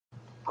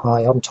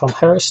Hi, I'm Tom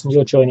Harris and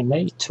you're joining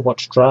me to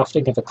watch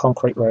drafting of a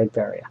concrete road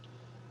barrier.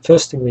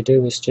 First thing we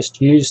do is just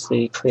use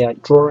the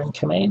create drawing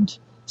command,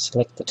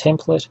 select the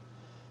template,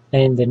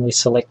 and then we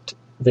select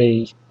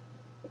the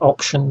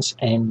options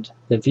and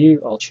the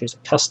view. I'll choose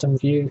a custom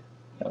view,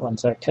 that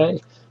one's okay.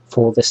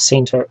 For the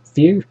center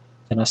view,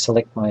 then I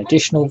select my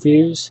additional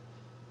views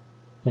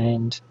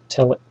and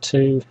tell it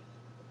to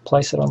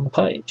place it on the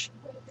page.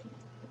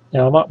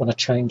 Now I might want to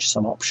change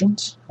some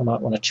options. I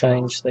might want to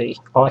change the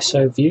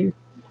ISO view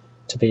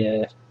to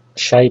be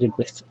shaded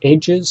with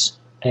edges,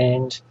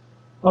 and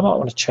I might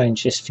want to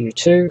change this view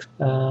too.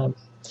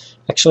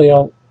 Actually,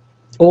 all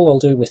I'll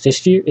do with this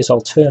view is I'll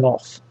turn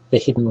off the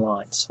hidden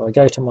lines. So I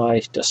go to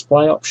my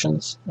display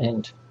options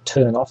and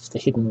turn off the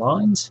hidden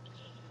lines.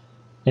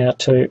 Now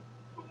to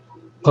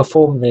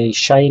perform the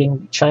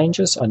shading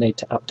changes, I need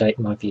to update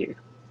my view.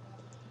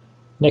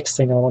 Next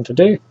thing I want to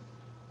do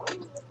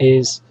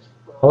is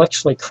I'll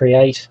actually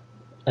create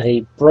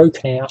a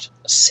broken out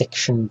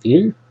section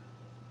view.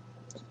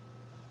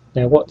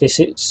 Now what this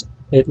is,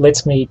 it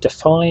lets me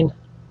define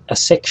a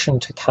section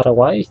to cut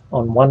away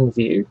on one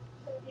view,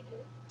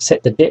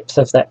 set the depth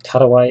of that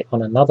cutaway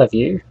on another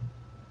view,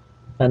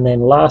 and then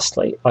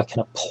lastly I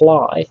can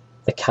apply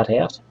the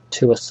cutout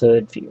to a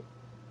third view.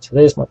 So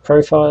there's my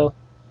profile,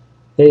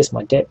 there's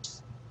my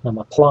depth, and I'm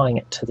applying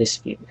it to this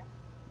view.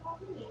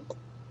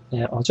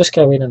 Now I'll just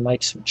go in and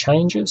make some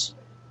changes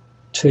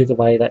to the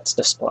way that's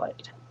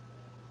displayed.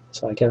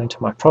 So I go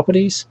into my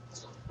properties,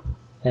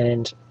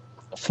 and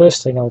the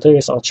first thing I'll do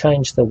is I'll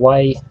change the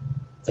way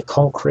the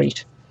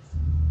concrete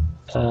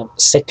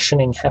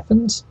sectioning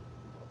happens,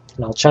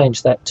 and I'll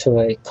change that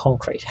to a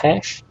concrete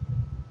hash.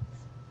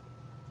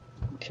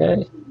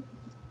 Okay,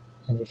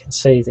 and you can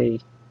see the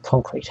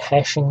concrete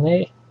hashing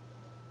there.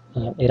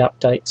 It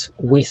updates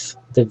with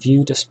the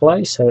view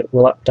display, so it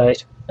will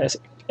update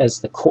as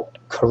the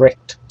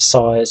correct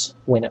size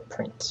when it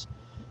prints.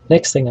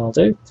 Next thing I'll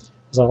do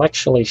is I'll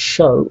actually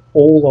show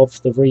all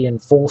of the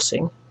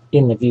reinforcing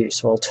in the view,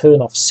 so I'll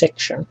turn off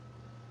section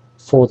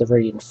for the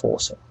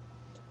reinforcing.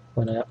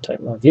 When I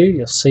update my view,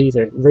 you'll see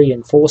the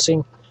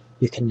reinforcing.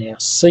 You can now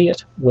see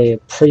it where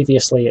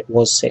previously it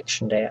was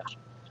sectioned out.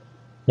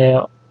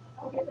 Now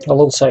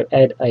I'll also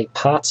add a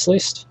parts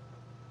list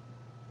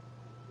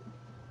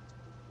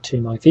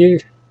to my view.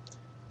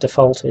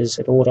 Default is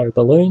it auto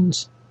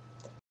balloons.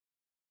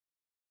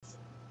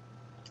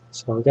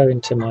 So I'll go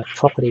into my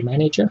property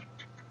manager,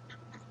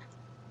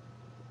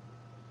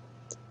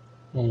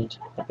 and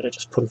I better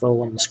just put it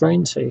all on the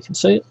screen so you can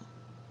see it.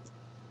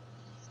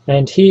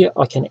 And here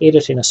I can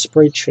edit in a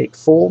spreadsheet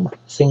form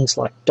things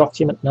like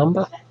document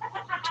number.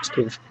 I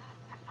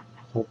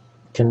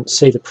can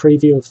see the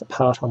preview of the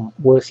part I'm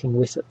working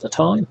with at the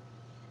time,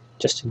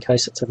 just in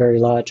case it's a very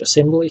large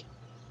assembly.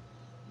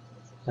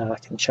 I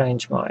can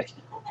change my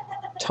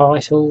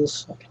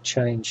titles, I can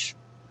change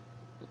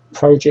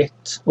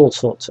projects, all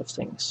sorts of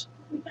things.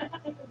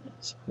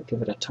 So I'll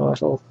give it a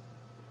title.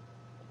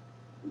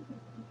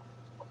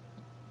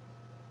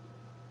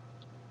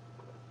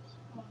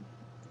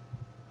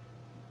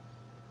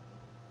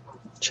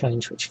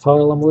 Change which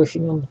file I'm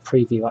working on, the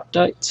preview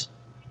updates,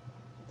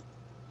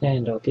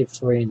 and I'll give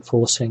the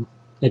reinforcing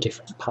a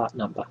different part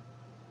number.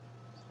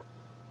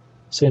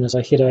 As soon as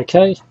I hit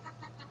OK,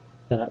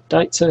 that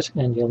updates it,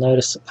 and you'll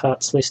notice the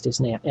parts list is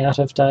now out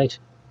of date,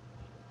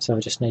 so I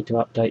just need to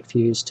update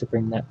views to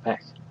bring that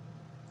back.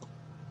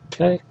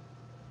 Okay.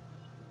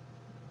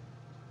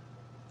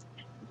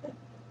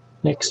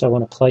 Next I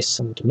want to place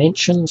some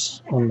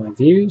dimensions on my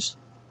views.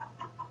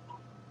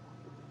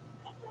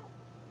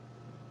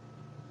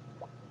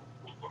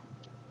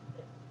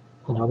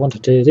 And I want to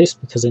do this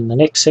because in the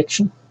next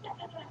section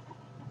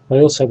I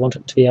also want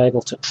it to be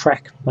able to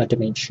track my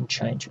dimension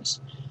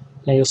changes.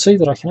 Now you'll see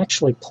that I can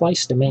actually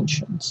place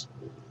dimensions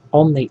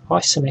on the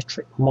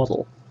isometric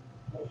model,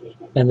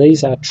 and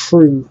these are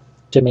true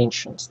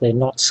dimensions. They're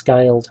not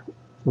scaled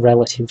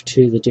relative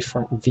to the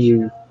different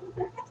view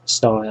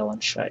style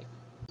and shape.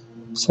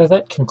 So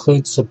that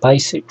concludes the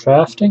basic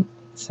drafting.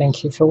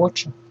 Thank you for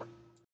watching.